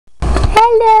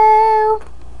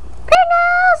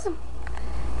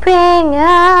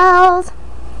Pringles.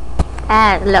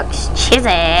 That looks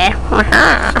cheesy.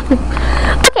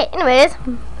 Okay, anyways,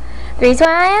 the reason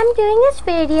why I'm doing this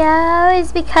video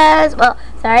is because, well,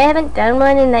 sorry I haven't done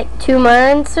one in like 2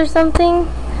 months or something.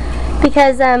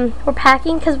 Because we're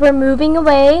packing because we're moving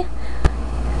away.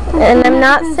 And I'm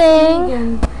not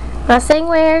saying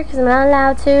where because I'm not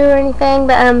allowed to or anything.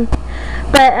 But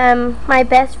my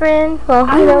best friend, well,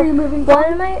 I know where you're moving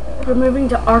from. We're moving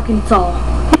to Arkansas.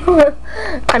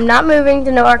 I'm not moving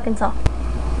to no Arkansas.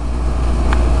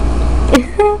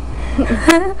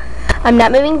 I'm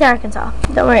not moving to Arkansas.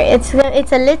 Don't worry. It's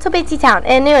a little bitty town.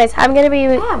 Anyways, I'm gonna be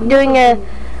doing a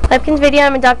webkinz video.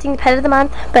 I'm adopting the pet of the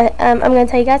month. But I'm gonna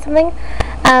tell you guys something.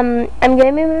 I'm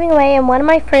gonna be moving away, and one of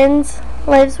my friends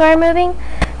lives where I'm moving.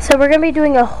 So we're gonna be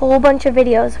doing a whole bunch of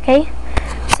videos. Okay?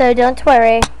 So don't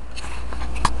worry.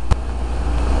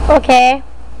 Okay.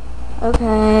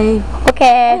 Okay.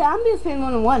 Okay. Hey, I'm just fan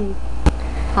 101.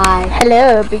 Hi.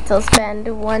 Hello, Beatles fan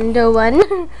 101.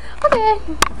 Okay.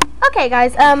 Okay,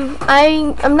 guys. I'm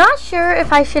not sure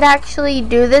if I should actually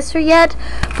do this yet,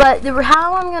 but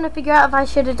how I'm gonna figure out if I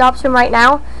should adopt him right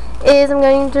now is I'm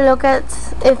going to look at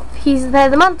if he's the pet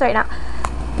of the month right now,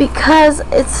 because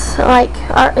it's like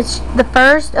it's the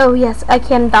first. Oh yes, I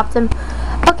can adopt him.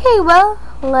 Okay, well,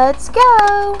 let's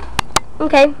go.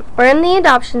 Okay, we're in the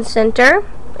adoption center,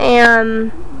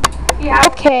 and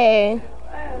okay,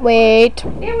 wait.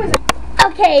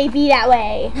 Okay, be that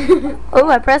way. Oh,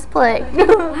 I pressed play.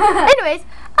 Anyways,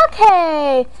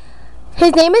 okay.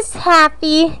 His name is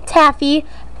Taffy.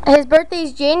 His birthday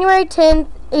is January 10th.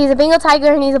 He's a Bengal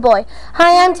tiger and he's a boy.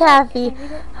 Hi, I'm Taffy.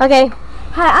 Okay.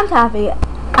 Hi, I'm Taffy.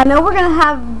 I know we're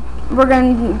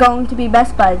going to be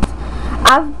best buds.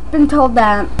 I've been told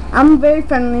that I'm very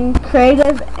friendly,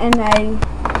 creative, and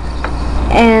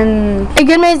a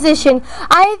good musician.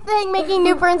 I think making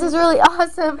new friends is really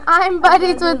awesome. I'm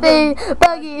buddies with a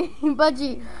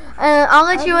Budgie. I'll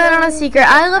let you in on a secret.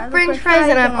 I love French fries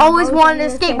and I've always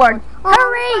wanted a skateboard.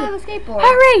 Hurry!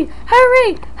 Hurry!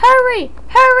 Hurry! Hurry!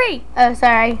 Hurry! Oh,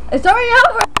 sorry. It's already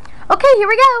over. Okay, here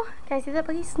we go. Can I see that,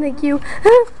 please? Thank you.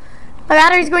 My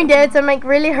battery's going dead, so I'm like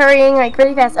really hurrying, like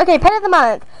really fast. Okay, pet of the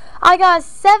month. I got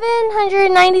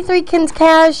 793 kins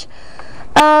cash,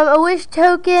 a wish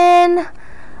token,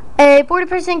 a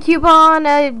 40% coupon,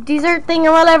 a dessert thing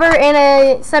or whatever, and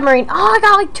a submarine. Oh, I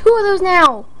got like 2 of those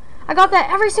now. I got that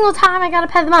every single time I got a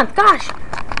pet of the month. Gosh.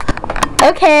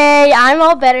 Okay, I'm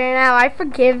all better now. I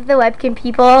forgive the webkinz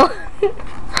people.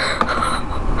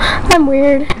 I'm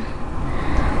weird.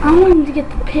 I wanted to get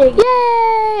the pig.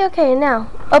 Yay! Okay, now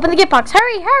open the gift box.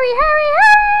 Hurry, hurry, hurry,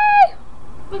 hurry!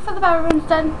 Wait for the battery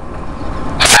instead.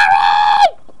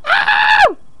 Hurry!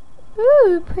 Ah!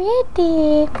 Ooh,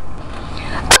 pretty.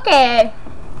 Okay.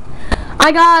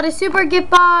 I got a super gift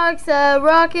box, a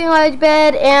rocking ledge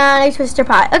bed, and a twister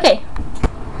pot. Okay.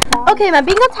 Okay, my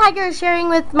Bengal tiger is sharing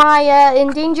with my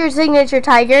endangered signature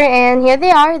tiger, and here they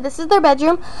are. This is their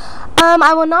bedroom.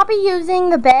 I will not be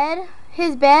using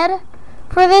his bed,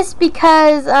 for this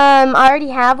because I already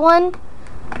have one.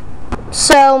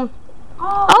 So,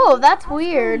 oh, that's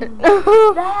weird.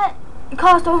 That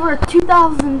cost over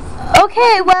 2,000.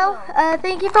 Okay, well,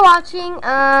 thank you for watching.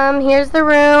 Here's the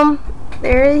room.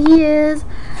 There he is.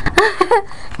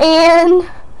 And,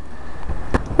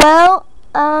 well,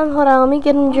 hold on, let me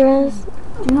get him dressed.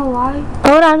 Do you know why?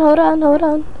 Hold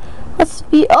on. Let's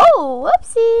be, oh,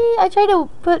 whoopsie. I tried to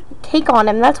put cake on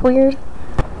him. That's weird.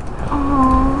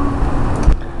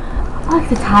 I like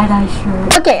the tie-dye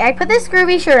shirt. Okay, I put this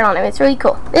groovy shirt on him. It's really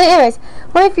cool. Anyways,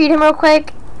 let me feed him real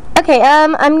quick. Okay,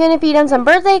 I'm gonna feed him some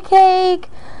birthday cake,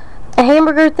 a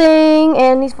hamburger thing,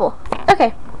 and he's full.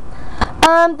 Okay.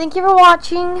 Thank you for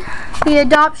watching the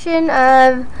adoption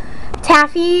of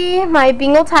Taffy, my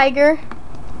Bengal tiger.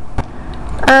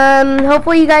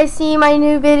 Hopefully you guys see my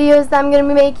new videos that I'm gonna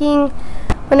be making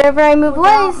whenever I move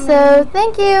away. So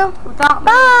thank you.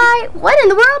 Bye. What in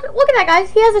the world? Look at that,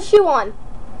 guys. He has a shoe on.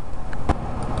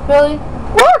 Really?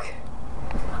 Look!